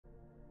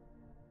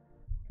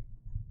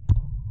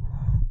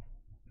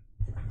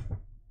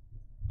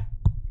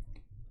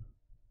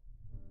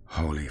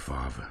Holy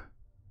Father,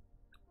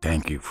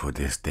 thank you for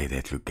this day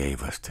that you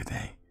gave us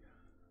today.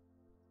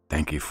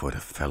 Thank you for the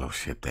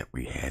fellowship that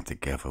we had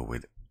together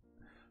with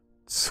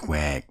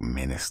Swag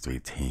Ministry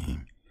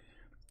team.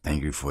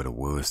 Thank you for the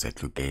words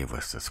that you gave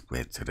us to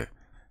spread to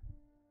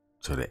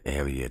the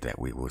area that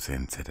we was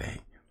in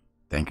today.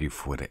 Thank you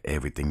for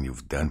everything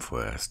you've done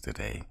for us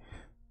today.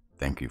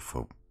 Thank you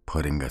for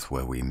putting us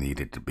where we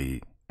needed to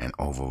be and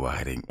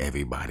overriding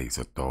everybody's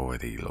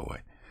authority,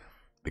 Lord.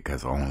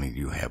 Because only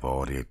you have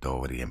all the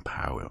authority and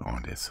power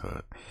on this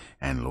earth.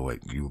 And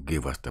Lord, you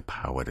give us the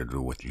power to do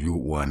what you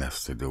want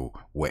us to do,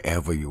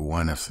 wherever you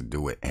want us to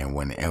do it, and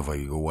whenever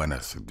you want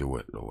us to do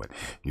it, Lord.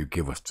 You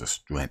give us the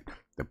strength,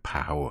 the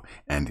power,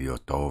 and the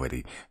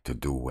authority to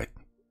do what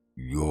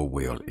your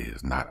will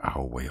is, not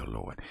our will,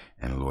 Lord.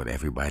 And Lord,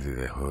 everybody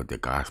that heard the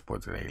gospel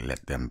today,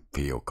 let them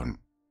feel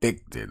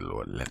convicted,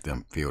 Lord. Let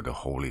them feel the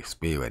Holy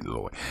Spirit,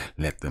 Lord.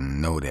 Let them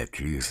know that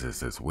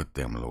Jesus is with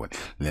them, Lord.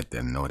 Let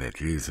them know that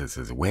Jesus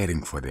is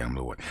waiting for them,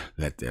 Lord.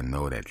 Let them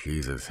know that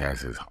Jesus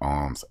has his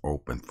arms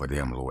open for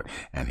them, Lord,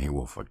 and he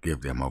will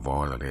forgive them of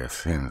all of their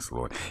sins,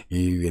 Lord.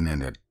 Even in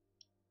the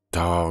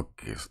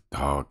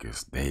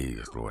darkest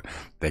days, Lord,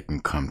 they can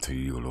come to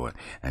you, Lord,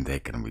 and they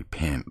can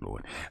repent,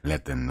 Lord.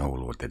 Let them know,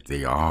 Lord, that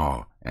they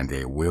are and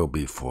they will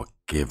be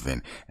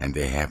forgiven, and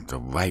they have the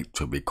right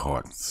to be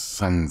called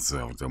sons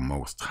of the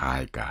Most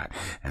High God.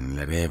 And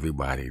let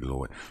everybody,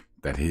 Lord,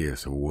 that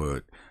hears the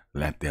word,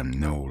 let them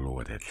know,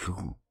 Lord, that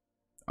you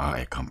are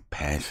a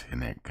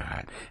compassionate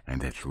God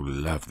and that you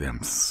love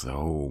them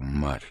so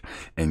much.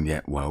 And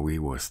yet while we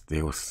were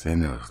still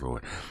sinners,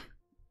 Lord,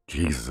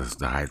 Jesus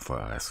died for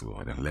us,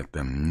 Lord, and let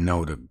them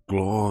know the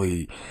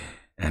glory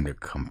and the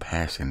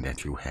compassion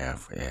that you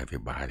have for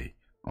everybody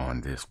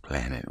on this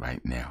planet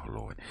right now,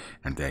 Lord.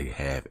 And they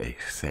have a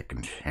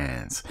second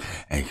chance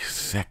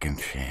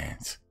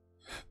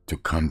to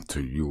come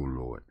to you,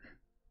 Lord,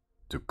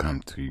 to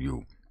come to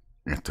you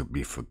and to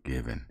be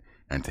forgiven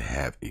and to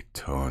have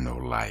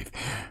eternal life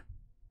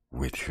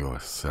with your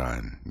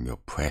Son, your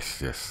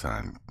precious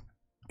Son,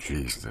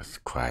 Jesus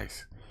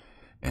Christ.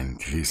 In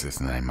Jesus'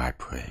 name I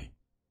pray.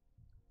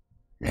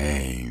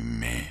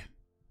 Amen.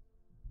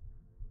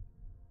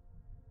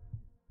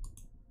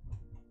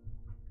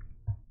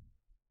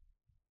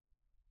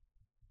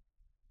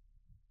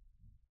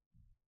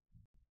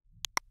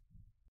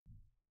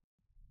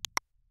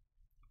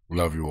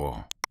 Love you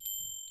all.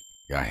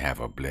 Y'all have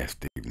a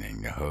blessed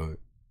evening. You heard?